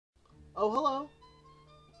Oh, hello.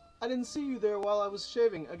 I didn't see you there while I was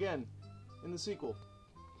shaving again in the sequel.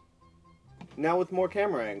 Now with more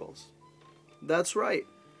camera angles. That's right.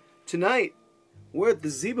 Tonight, we're at the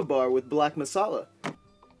Zeba bar with Black Masala.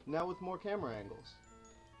 Now with more camera angles.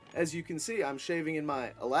 As you can see, I'm shaving in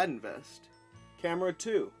my Aladdin vest. Camera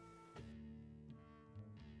 2.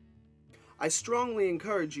 I strongly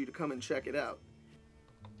encourage you to come and check it out.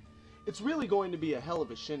 It's really going to be a hell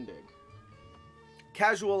of a shindig.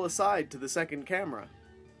 Casual aside to the second camera.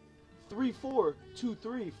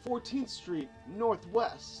 3423 14th Street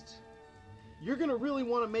Northwest. You're gonna really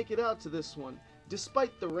want to make it out to this one,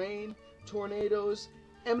 despite the rain, tornadoes,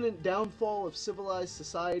 imminent downfall of civilized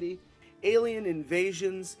society, Alien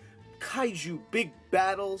invasions, kaiju big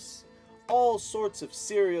battles, all sorts of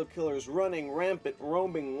serial killers running rampant,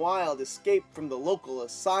 roaming wild, escape from the local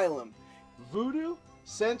asylum. voodoo,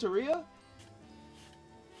 Santeria.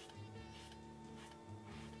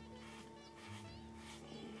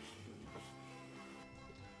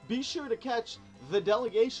 Be sure to catch The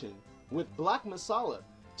Delegation with Black Masala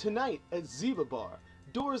tonight at Zeba Bar.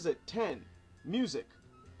 Doors at 10. Music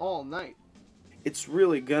all night. It's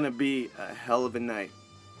really gonna be a hell of a night.